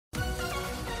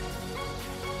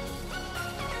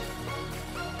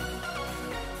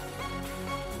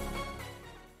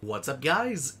What's up,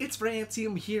 guys? It's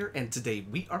Francium here, and today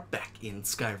we are back in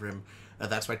Skyrim.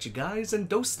 That's right, you guys, and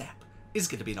Don't Snap is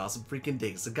going to be an awesome freaking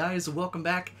day. So guys, welcome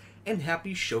back, and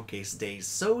happy Showcase Day.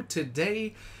 So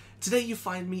today you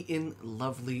find me in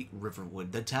lovely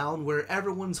Riverwood, the town where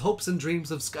everyone's hopes and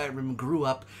dreams of Skyrim grew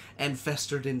up and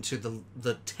festered into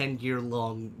the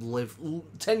 10-year-long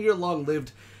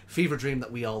lived fever dream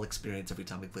that we all experience every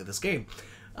time we play this game.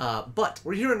 But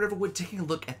we're here in Riverwood taking a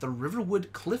look at the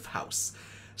Riverwood Cliff House.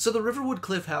 So the Riverwood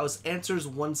Cliff House answers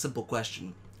one simple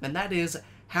question, and that is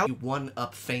how you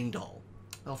one-up Faendal.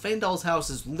 Well, Faendal's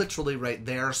house is literally right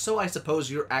there, so I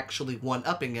suppose you're actually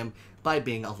one-upping him by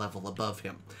being a level above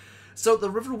him. So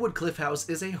the Riverwood Cliff House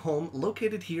is a home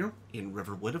located here in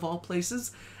Riverwood of all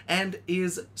places, and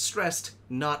is stressed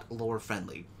not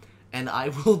lore-friendly. And I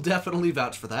will definitely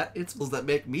vouch for that. It's those that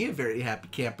make me a very happy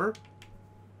camper.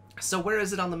 So where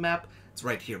is it on the map? It's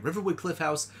right here. Riverwood Cliff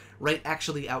House, right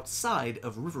actually outside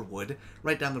of Riverwood,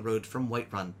 right down the road from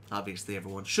Whiterun. Obviously,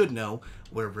 everyone should know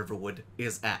where Riverwood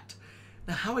is at.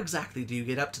 Now, how exactly do you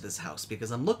get up to this house?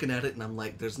 Because I'm looking at it and I'm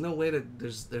like, there's no way to...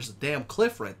 There's a damn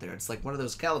cliff right there. It's like one of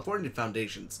those California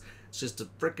foundations. It's just a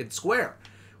frickin' square.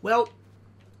 Well,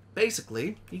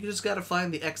 basically, you just gotta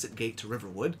find the exit gate to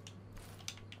Riverwood.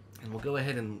 And we'll go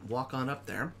ahead and walk on up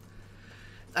there.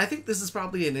 I think this is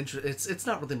probably an it's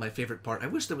not really my favorite part. I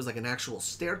wish there was like an actual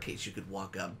staircase you could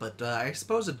walk up, but I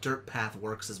suppose a dirt path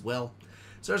works as well.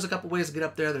 So there's a couple ways to get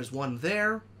up there. There's one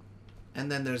there,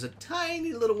 and then there's a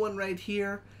tiny little one right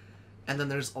here, and then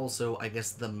there's also, I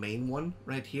guess, the main one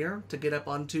right here to get up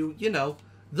onto, you know,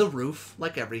 the roof,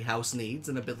 like every house needs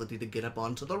an ability to get up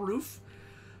onto the roof.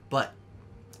 But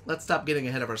let's stop getting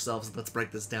ahead of ourselves and let's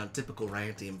break this down typical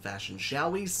Rantium fashion,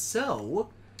 shall we? So,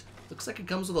 looks like it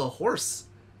comes with a horse.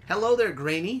 Hello there,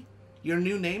 Granny. Your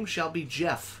new name shall be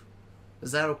Jeff.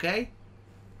 Is that okay?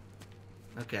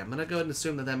 Okay, I'm gonna go ahead and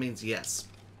assume that that means yes.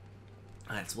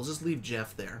 Alright, so we'll just leave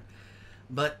Jeff there.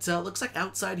 But looks like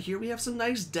outside here we have some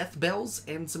nice death bells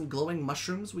and some glowing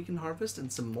mushrooms we can harvest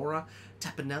and some Mora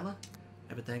Tapanella.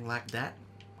 Everything like that.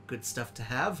 Good stuff to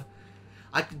have.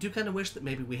 I do kind of wish that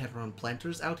maybe we had our own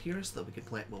planters out here so that we could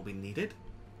plant what we needed.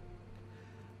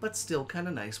 But still kind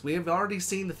of nice. We have already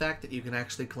seen the fact that you can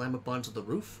actually climb up onto the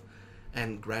roof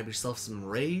and grab yourself some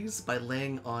rays by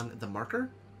laying on the marker.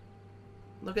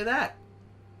 Look at that.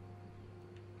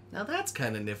 Now that's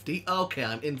kind of nifty. Okay,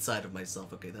 I'm inside of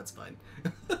myself. Okay, that's fine.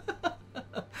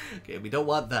 Okay, we don't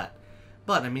want that.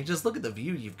 But, I mean, just look at the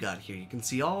view you've got here. You can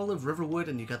see all of Riverwood,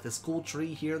 and you got this cool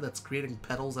tree here that's creating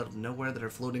petals out of nowhere that are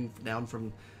floating down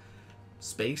from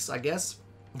space, I guess.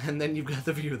 And then you've got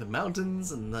the view of the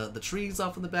mountains and the trees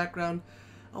off in the background.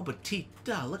 Oh, but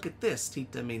Tita, look at this.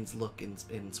 Tita means look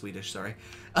in Swedish, sorry.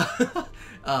 Oh,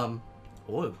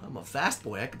 I'm a fast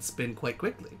boy. I can spin quite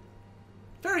quickly.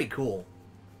 Very cool.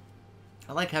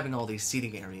 I like having all these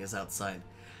seating areas outside.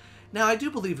 Now, I do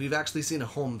believe we've actually seen a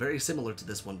home very similar to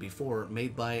this one before,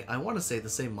 made by, I want to say, the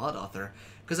same mod author,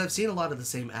 because I've seen a lot of the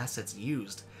same assets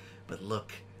used. But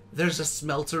look, there's a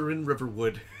smelter in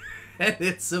Riverwood. And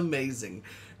it's amazing.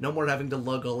 No more having to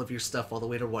lug all of your stuff all the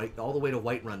way to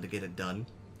Whiterun to get it done.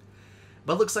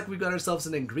 But looks like we've got ourselves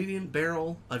an ingredient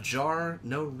barrel, a jar,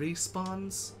 no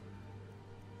respawns.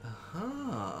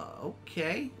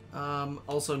 Okay.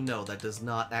 Also, no, that does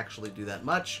not actually do that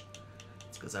much.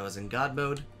 It's because I was in God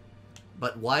mode.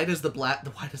 But why does the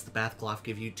bath cloth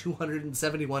give you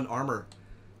 271 armor?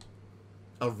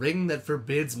 A ring that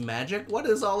forbids magic? What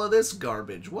is all of this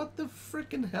garbage? What the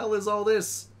frickin' hell is all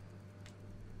this?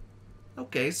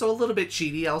 Okay, so a little bit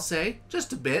cheaty, I'll say.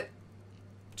 Just a bit.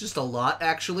 Just a lot,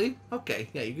 actually. Okay,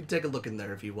 yeah, you can take a look in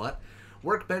there if you want.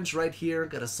 Workbench right here.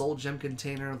 Got a soul gem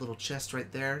container. A little chest right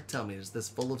there. Tell me, is this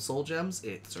full of soul gems?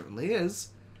 It certainly is.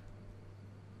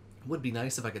 Would be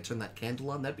nice if I could turn that candle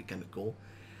on. That'd be kind of cool.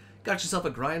 Got yourself a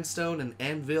grindstone, an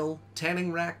anvil,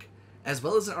 tanning rack, as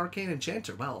well as an arcane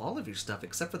enchanter. Wow, all of your stuff,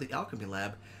 except for the alchemy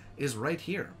lab, is right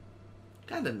here.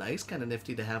 Kind of nice, kind of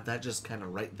nifty to have that just kind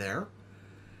of right there.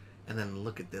 And then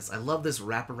look at this. I love this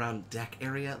wraparound deck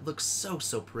area. It looks so,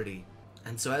 so pretty.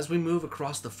 And so as we move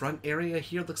across the front area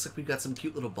here, looks like we've got some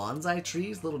cute little bonsai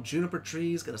trees, little juniper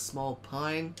trees, got a small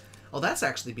pine. Oh, that's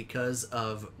actually because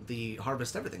of the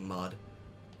Harvest Everything mod.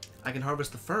 I can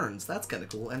harvest the ferns. That's kind of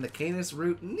cool. And the canis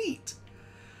root. Neat.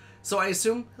 So I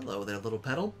assume... Hello there, little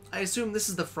petal. I assume this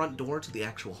is the front door to the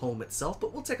actual home itself,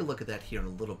 but we'll take a look at that here in a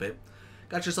little bit.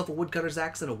 Got yourself a woodcutter's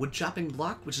axe and a wood chopping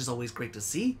block, which is always great to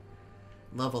see.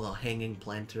 Love all the hanging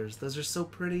planters. Those are so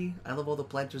pretty. I love all the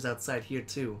planters outside here,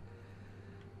 too.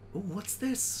 Ooh, what's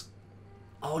this?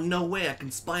 Oh, no way. I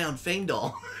can spy on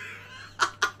Faendal.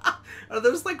 Are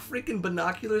those, like, freaking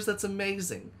binoculars? That's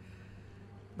amazing.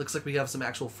 Looks like we have some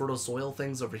actual fertile soil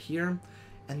things over here.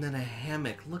 And then a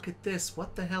hammock. Look at this.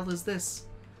 What the hell is this?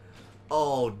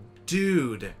 Oh,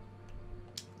 dude.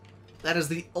 That is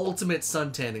the ultimate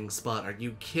sun tanning spot. Are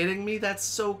you kidding me? That's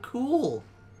so cool.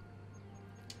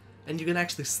 And you can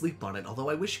actually sleep on it.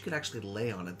 Although I wish you could actually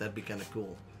lay on it. That'd be kind of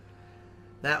cool.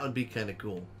 That would be kind of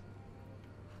cool.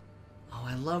 Oh,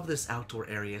 I love this outdoor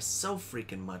area so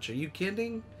freaking much. Are you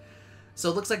kidding?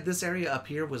 So it looks like this area up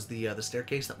here was the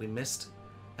staircase that we missed.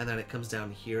 And then it comes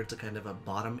down here to kind of a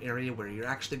bottom area where you're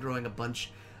actually growing a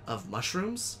bunch of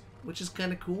mushrooms, which is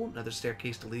kind of cool. Another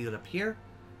staircase to lead it up here.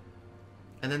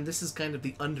 And then this is kind of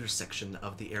the undersection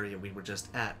of the area we were just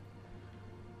at.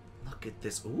 Look at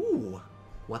this. Ooh,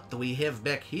 what do we have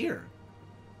back here?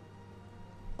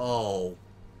 Oh.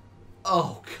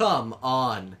 Oh, come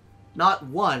on. Not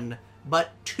one,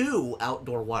 but two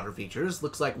outdoor water features.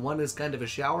 Looks like one is kind of a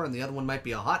shower and the other one might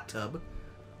be a hot tub.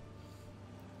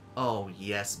 Oh,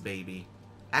 yes, baby.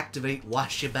 Activate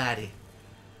wash your body.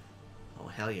 Oh,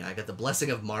 hell yeah. I got the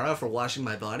blessing of Mara for washing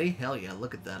my body. Hell yeah,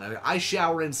 look at that. I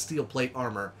shower in steel plate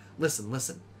armor. Listen,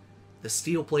 listen. The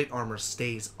steel plate armor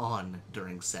stays on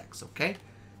during sex, okay?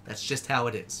 That's just how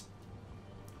it is.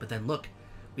 But then look,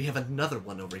 we have another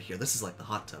one over here. This is like the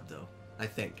hot tub, though, I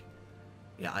think.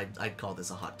 Yeah, I'd call this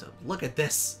a hot tub. Look at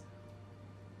this.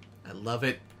 I love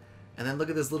it. And then look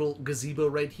at this little gazebo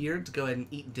right here to go ahead and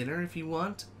eat dinner if you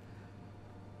want.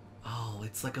 Oh,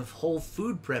 it's like a whole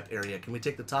food prep area. Can we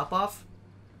take the top off?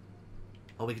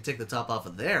 Oh, we can take the top off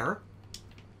of there.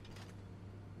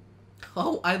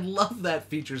 Oh, I love that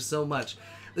feature so much.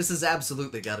 This has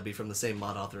absolutely got to be from the same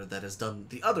mod author that has done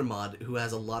the other mod, who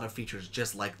has a lot of features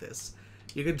just like this.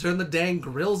 You can turn the dang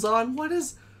grills on. What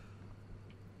is...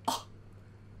 Oh,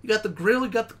 you got the grill,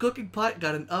 you got the cooking pot, you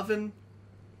got an oven.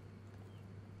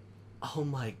 Oh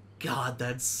my god,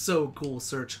 that's so cool.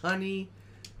 Search honey,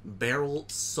 barrel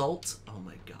salt. Oh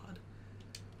my god.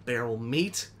 Barrel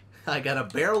meat. I got a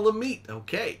barrel of meat.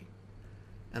 Okay.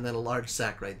 And then a large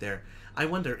sack right there. I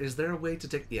wonder, is there a way to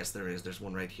take... Yes, there is. There's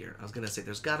one right here. I was going to say,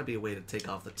 there's got to be a way to take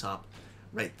off the top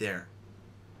right there.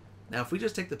 Now, if we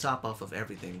just take the top off of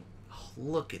everything... Oh,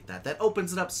 look at that. That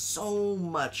opens it up so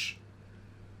much.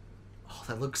 Oh,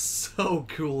 that looks so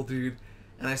cool, dude.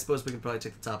 And I suppose we can probably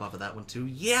take the top off of that one, too.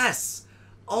 Yes!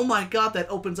 Oh my god,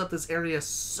 that opens up this area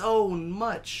so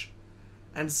much.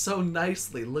 And so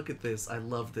nicely. Look at this. I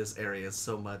love this area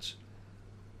so much.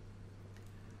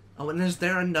 Oh, and is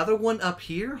there another one up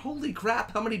here? Holy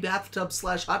crap, how many bathtub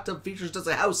slash hot tub features does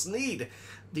a house need?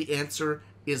 The answer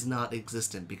is not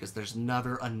existent because there's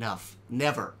never enough.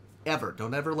 Never. Ever.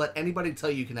 Don't ever let anybody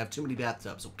tell you can have too many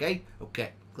bathtubs, okay?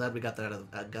 Okay. Glad we got that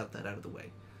out of the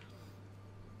way.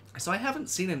 So I haven't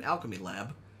seen an alchemy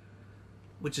lab,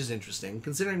 which is interesting,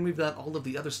 considering we've got all of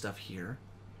the other stuff here.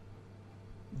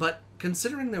 But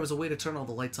considering there was a way to turn all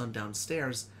the lights on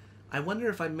downstairs, I wonder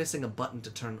if I'm missing a button to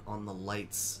turn on the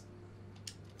lights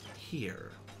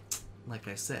here. Like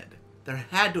I said, there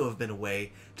had to have been a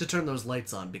way to turn those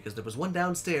lights on because there was one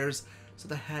downstairs, so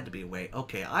there had to be a way.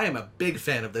 Okay, I am a big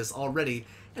fan of this already,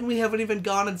 and we haven't even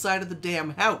gone inside of the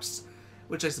damn house,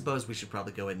 which I suppose we should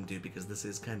probably go ahead and do because this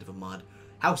is kind of a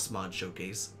house mod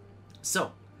showcase.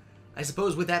 So, I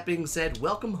suppose with that being said,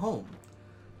 welcome home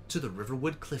to the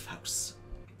Riverwood Cliff House.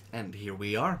 And here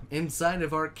we are, inside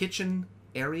of our kitchen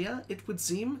area, it would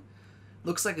seem.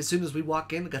 Looks like as soon as we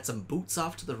walk in, we got some boots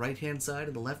off to the right-hand side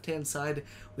and the left-hand side.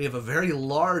 We have a very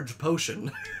large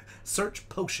potion. Search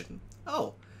potion.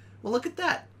 Oh, well look at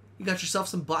that. You got yourself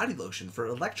some body lotion for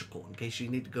electrical in case you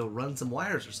need to go run some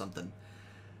wires or something.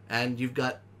 And you've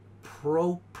got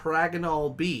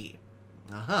Propranolol B.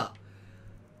 Uh-huh.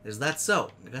 Is that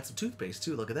so? I got some toothpaste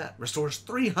too, look at that. Restores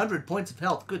 300 points of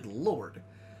health, good lord.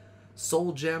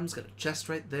 Soul gems, got a chest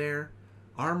right there.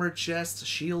 Armor chest,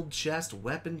 shield chest,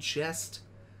 weapon chest.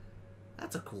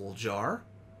 That's a cool jar.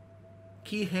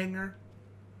 Key hanger.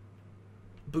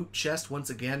 Boot chest once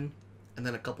again. And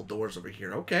then a couple doors over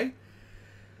here. Okay.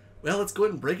 Well, let's go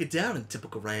ahead and break it down in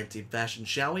typical Riot Team fashion,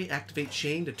 shall we? Activate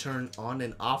chain to turn on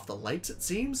and off the lights, it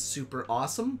seems. Super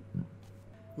awesome.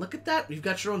 Look at that. You've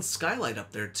got your own skylight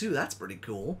up there, too. That's pretty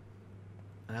cool.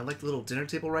 And I like the little dinner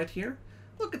table right here.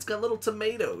 Look, it's got little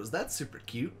tomatoes. That's super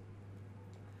cute.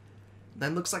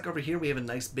 Then looks like over here we have a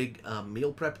nice big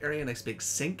meal prep area, a nice big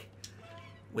sink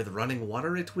with running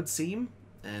water, it would seem.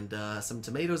 And some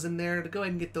tomatoes in there to go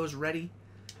ahead and get those ready.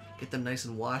 Get them nice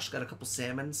and washed. Got a couple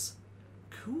salmons.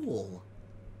 Cool.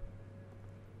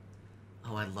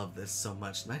 Oh, I love this so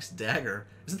much. Nice dagger.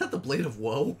 Isn't that the blade of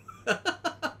woe?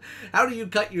 How do you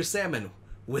cut your salmon?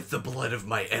 With the blood of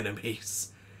my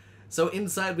enemies. So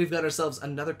inside we've got ourselves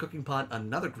another cooking pot,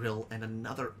 another grill, and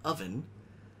another oven.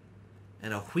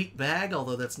 And a wheat bag,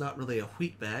 although that's not really a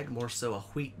wheat bag, more so a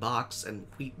wheat box and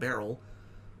wheat barrel.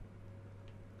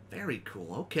 Very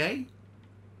cool, okay.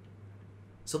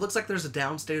 So it looks like there's a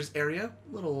downstairs area.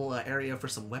 Little area for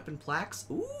some weapon plaques.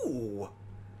 Ooh!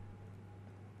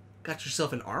 Got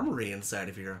yourself an armory inside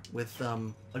of here with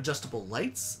adjustable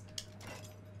lights.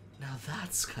 Now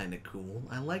that's kind of cool.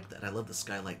 I like that. I love the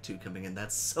skylight too coming in.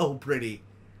 That's so pretty.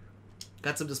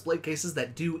 Got some display cases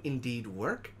that do indeed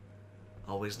work.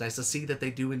 Always nice to see that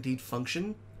they do indeed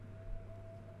function.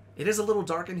 It is a little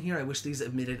dark in here. I wish these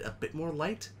emitted a bit more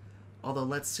light. Although,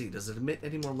 let's see. Does it emit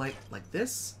any more light like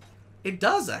this? It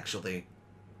does, actually.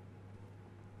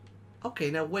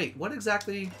 Okay, now wait. What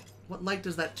light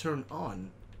does that turn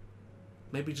on?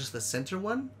 Maybe just the center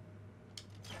one?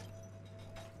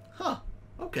 Huh.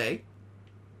 Okay.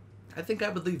 I think I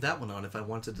would leave that one on if I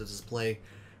wanted to display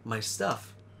my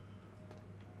stuff.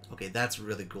 Okay, that's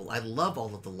really cool. I love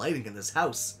all of the lighting in this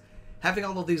house. Having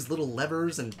all of these little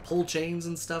levers and pull chains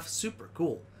and stuff, super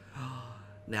cool.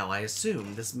 Now, I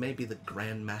assume this may be the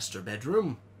Grand Master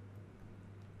bedroom.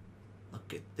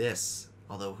 Look at this.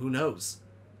 Although, who knows?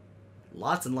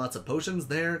 Lots and lots of potions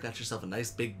there. Got yourself a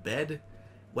nice big bed.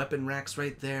 Weapon racks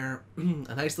right there.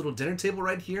 A nice little dinner table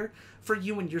right here for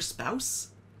you and your spouse.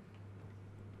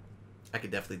 I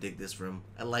could definitely dig this room.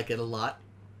 I like it a lot.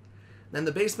 Then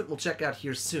the basement we'll check out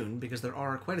here soon, because there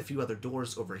are quite a few other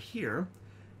doors over here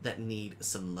that need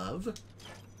some love.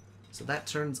 So that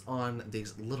turns on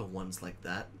these little ones like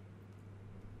that.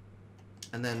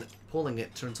 And then pulling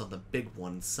it turns on the big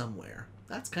one somewhere.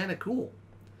 That's kind of cool.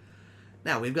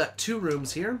 Now, we've got two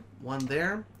rooms here. One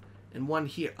there, and one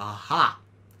here. Aha!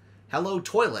 Hello,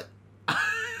 toilet.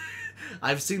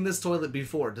 I've seen this toilet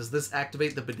before. Does this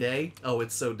activate the bidet? Oh,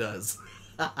 it so does.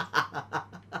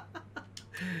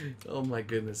 Oh my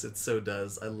goodness, it so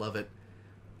does. I love it.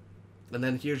 And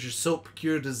then here's your soap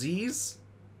cure disease.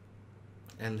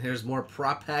 And here's more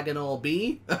Propaganol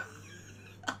B.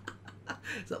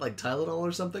 Is that like Tylenol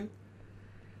or something?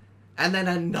 And then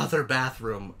another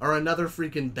bathroom. Or another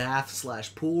freaking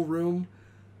bath/pool room.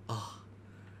 Oh.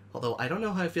 Although, I don't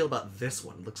know how I feel about this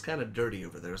one. It looks kind of dirty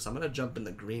over there. So I'm going to jump in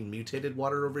the green mutated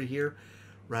water over here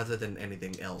rather than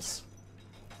anything else.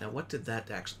 Now, what did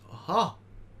that actually... Aha!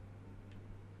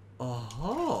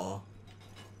 Oh,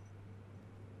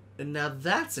 and now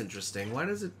that's interesting. Why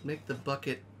does it make the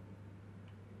bucket...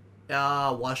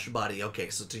 wash your body. Okay,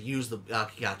 so to use the...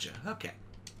 gotcha. Okay.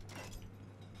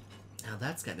 Now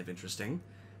that's kind of interesting.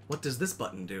 What does this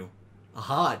button do?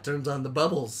 Aha, it turns on the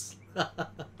bubbles.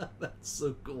 That's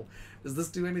so cool. Does this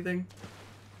do anything?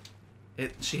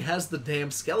 She has the damn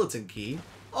skeleton key.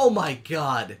 Oh my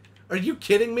god. Are you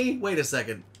kidding me? Wait a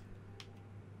second.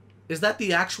 Is that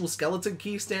the actual skeleton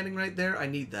key standing right there? I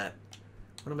need that.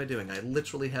 What am I doing? I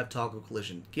literally have toggle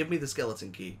collision. Give me the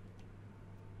skeleton key.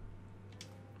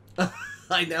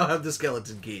 I now have the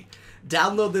skeleton key.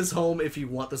 Download this home if you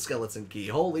want the skeleton key.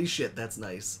 Holy shit, that's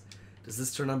nice. Does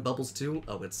this turn on bubbles too?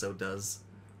 Oh, it so does.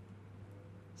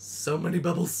 So many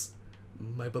bubbles.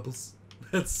 My bubbles.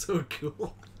 That's so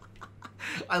cool.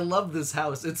 I love this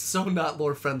house. It's so not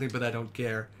lore friendly, but I don't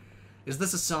care. Is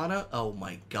this a sauna? Oh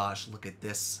my gosh, look at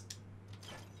this.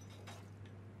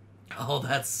 Oh,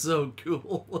 that's so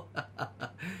cool.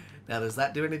 Now, does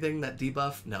that do anything? That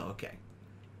debuff? No, okay.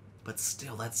 But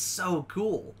still, that's so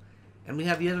cool. And we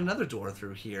have yet another door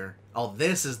through here. Oh,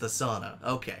 this is the sauna.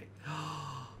 Okay.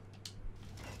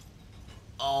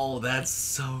 Oh, that's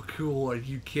so cool. Are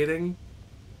you kidding?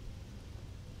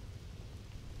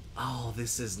 Oh,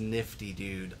 this is nifty,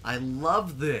 dude. I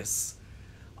love this.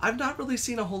 I've not really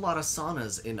seen a whole lot of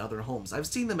saunas in other homes. I've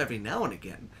seen them every now and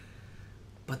again.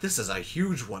 But this is a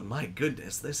huge one. My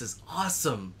goodness, this is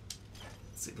awesome.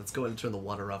 Let's see, let's go ahead and turn the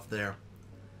water off there.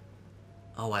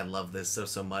 Oh, I love this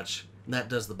so much. And that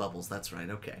does the bubbles, that's right,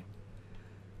 okay.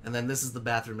 And then this is the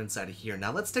bathroom inside of here.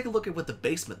 Now let's take a look at what the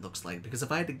basement looks like, because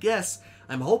if I had to guess,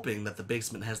 I'm hoping that the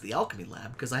basement has the alchemy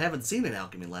lab, because I haven't seen an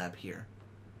alchemy lab here.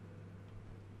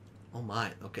 Oh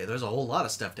my, okay, there's a whole lot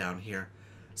of stuff down here.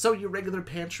 So your regular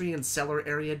pantry and cellar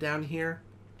area down here.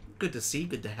 Good to see,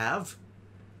 good to have.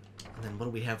 And then what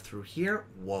do we have through here?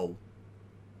 Whoa.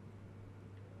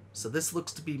 So this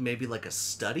looks to be maybe like a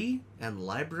study and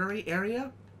library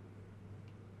area.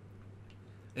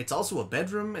 It's also a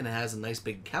bedroom, and it has a nice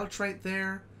big couch right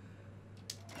there.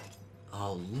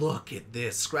 Oh, look at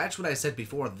this. Scratch what I said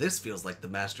before. This feels like the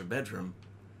master bedroom.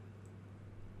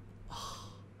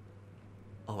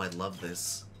 Oh, I love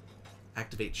this.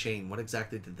 Activate chain. What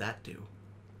exactly did that do?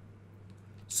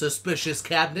 Suspicious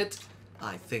cabinet?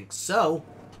 I think so.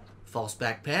 False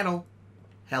back panel.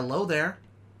 Hello there.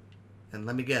 And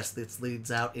let me guess, this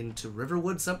leads out into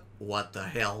Riverwood some... What the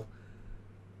hell?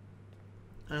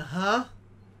 Uh-huh.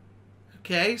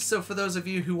 Okay, so for those of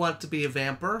you who want to be a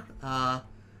vampire,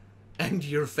 and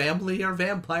your family are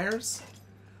vampires,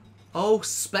 oh,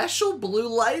 special blue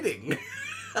lighting.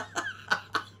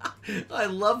 I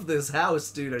love this house,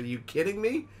 dude. Are you kidding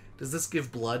me? Does this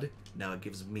give blood? No, it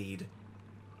gives mead.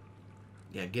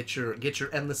 Yeah, get your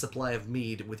endless supply of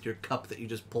mead with your cup that you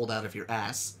just pulled out of your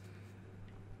ass.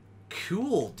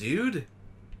 Cool, dude.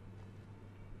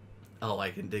 Oh,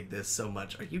 I can dig this so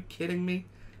much. Are you kidding me?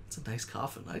 It's a nice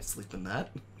coffin. I'd sleep in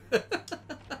that.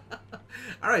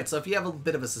 Alright, so if you have a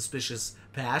bit of a suspicious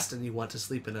past and you want to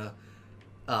sleep in a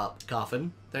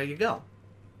coffin, there you go.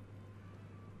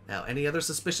 Now, any other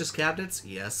suspicious cabinets?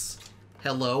 Yes.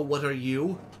 Hello, what are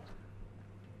you?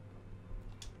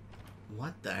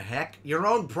 What the heck? Your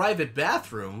own private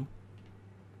bathroom?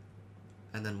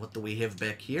 And then what do we have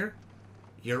back here?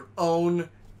 Your own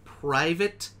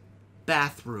private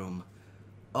bathroom.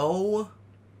 Oh,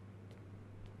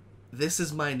 this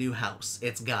is my new house.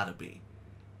 It's gotta be.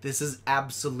 This is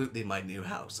absolutely my new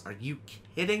house. Are you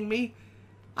kidding me?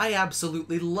 I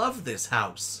absolutely love this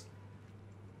house.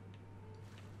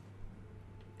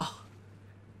 Oh.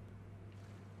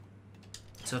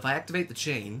 So if I activate the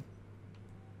chain,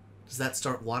 does that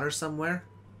start water somewhere?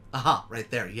 Aha, right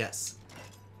there, yes.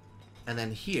 And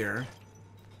then here,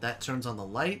 that turns on the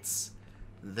lights.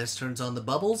 This turns on the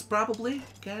bubbles, probably.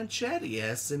 Can't chat?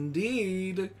 Yes,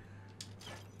 indeed.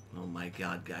 Oh my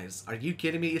god, guys. Are you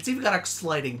kidding me? It's even got a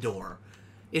sliding door.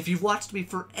 If you've watched me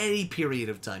for any period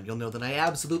of time, you'll know that I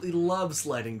absolutely love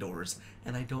sliding doors,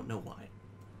 and I don't know why.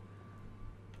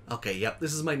 Okay, yep,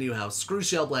 this is my new house. Screw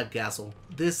Shellblad Castle.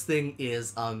 This thing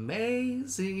is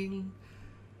amazing.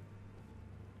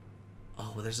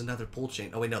 Oh, there's another pull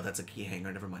chain. Oh, wait, no, that's a key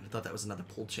hanger. Never mind. I thought that was another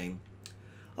pull chain.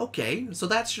 Okay, so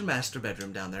that's your master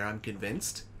bedroom down there, I'm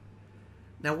convinced.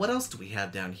 Now, what else do we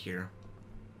have down here?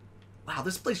 Wow,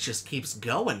 this place just keeps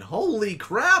going. Holy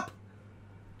crap!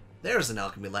 There's an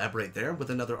alchemy lab right there with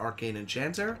another arcane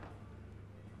enchanter.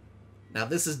 Now,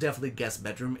 this is definitely guest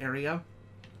bedroom area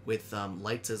with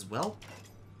lights as well.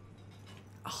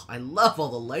 Oh, I love all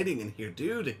the lighting in here,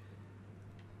 dude.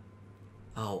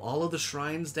 Oh, all of the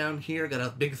shrines down here. Got a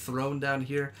big throne down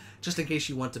here, just in case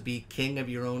you want to be king of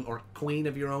your own or queen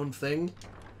of your own thing.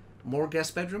 More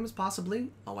guest bedrooms,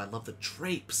 possibly. Oh, I love the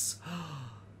drapes.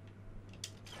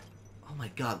 Oh my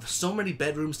god, so many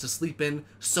bedrooms to sleep in,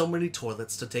 so many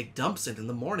toilets to take dumps in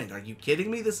the morning. Are you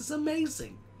kidding me? This is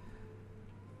amazing.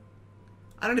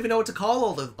 I don't even know what to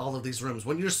call all of these rooms.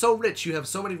 When you're so rich, you have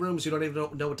so many rooms, you don't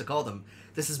even know what to call them.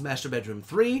 This is Master Bedroom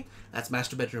 3. That's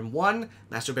Master Bedroom 1.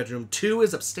 Master Bedroom 2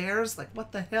 is upstairs. Like,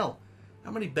 what the hell?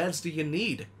 How many beds do you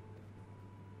need?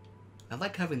 I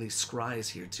like having these scries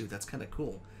here, too. That's kind of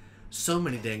cool. So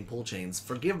many dang pull chains.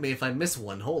 Forgive me if I miss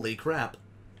one. Holy crap.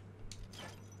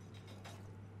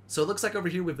 So it looks like over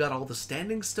here we've got all the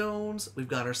standing stones. We've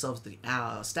got ourselves the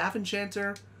staff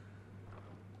enchanter.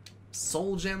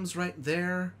 Soul gems right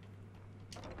there.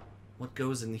 What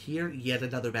goes in here? Yet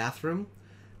another bathroom.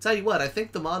 Tell you what, I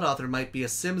think the mod author might be a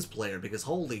Sims player because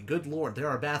holy good lord, there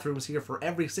are bathrooms here for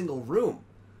every single room.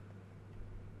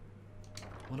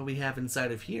 What do we have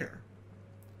inside of here?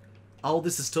 Oh,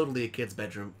 this is totally a kid's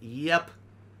bedroom. Yep.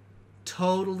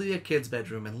 Totally a kid's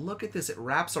bedroom. And look at this, it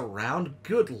wraps around.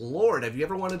 Good lord, have you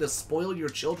ever wanted to spoil your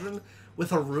children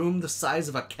with a room the size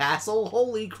of a castle?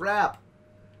 Holy crap.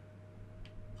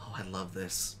 Oh, I love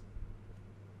this.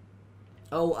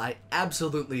 Oh, I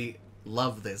absolutely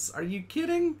love this. Are you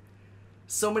kidding?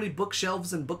 So many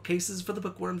bookshelves and bookcases for the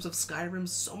bookworms of Skyrim.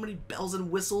 So many bells and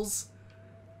whistles.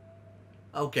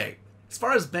 Okay, as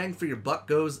far as bang for your buck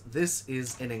goes, this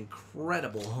is an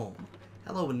incredible home.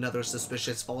 Hello, another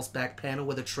suspicious false back panel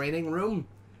with a training room.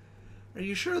 Are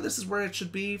you sure this is where it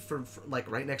should be for like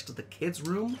right next to the kids'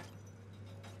 room?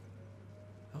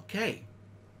 Okay.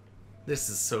 This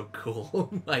is so cool.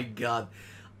 Oh my god.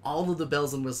 All of the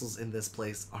bells and whistles in this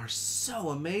place are so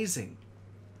amazing.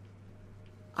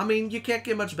 I mean, you can't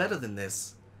get much better than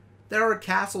this. There are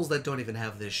castles that don't even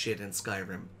have this shit in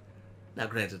Skyrim. Now,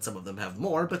 granted, some of them have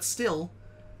more, but still,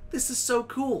 this is so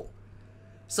cool.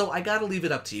 So, I gotta leave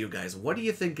it up to you guys. What are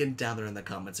you thinking down there in the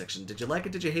comment section? Did you like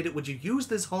it? Did you hate it? Would you use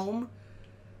this home?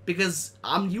 Because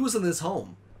I'm using this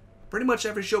home. Pretty much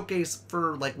every showcase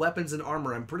for, like, weapons and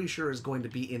armor, I'm pretty sure is going to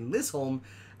be in this home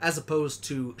as opposed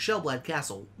to Shellblad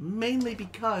Castle. Mainly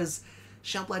because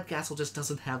Shellblad Castle just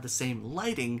doesn't have the same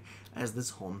lighting as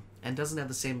this home and doesn't have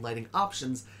the same lighting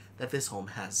options that this home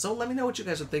has. So let me know what you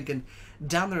guys are thinking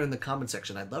down there in the comment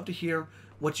section. I'd love to hear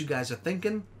what you guys are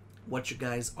thinking, what you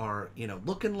guys are, you know,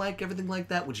 looking like, everything like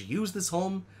that. Would you use this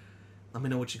home? Let me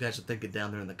know what you guys are thinking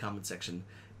down there in the comment section.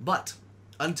 But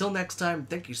until next time,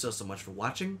 thank you so much for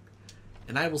watching,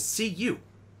 and I will see you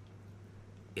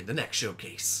in the next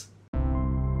showcase.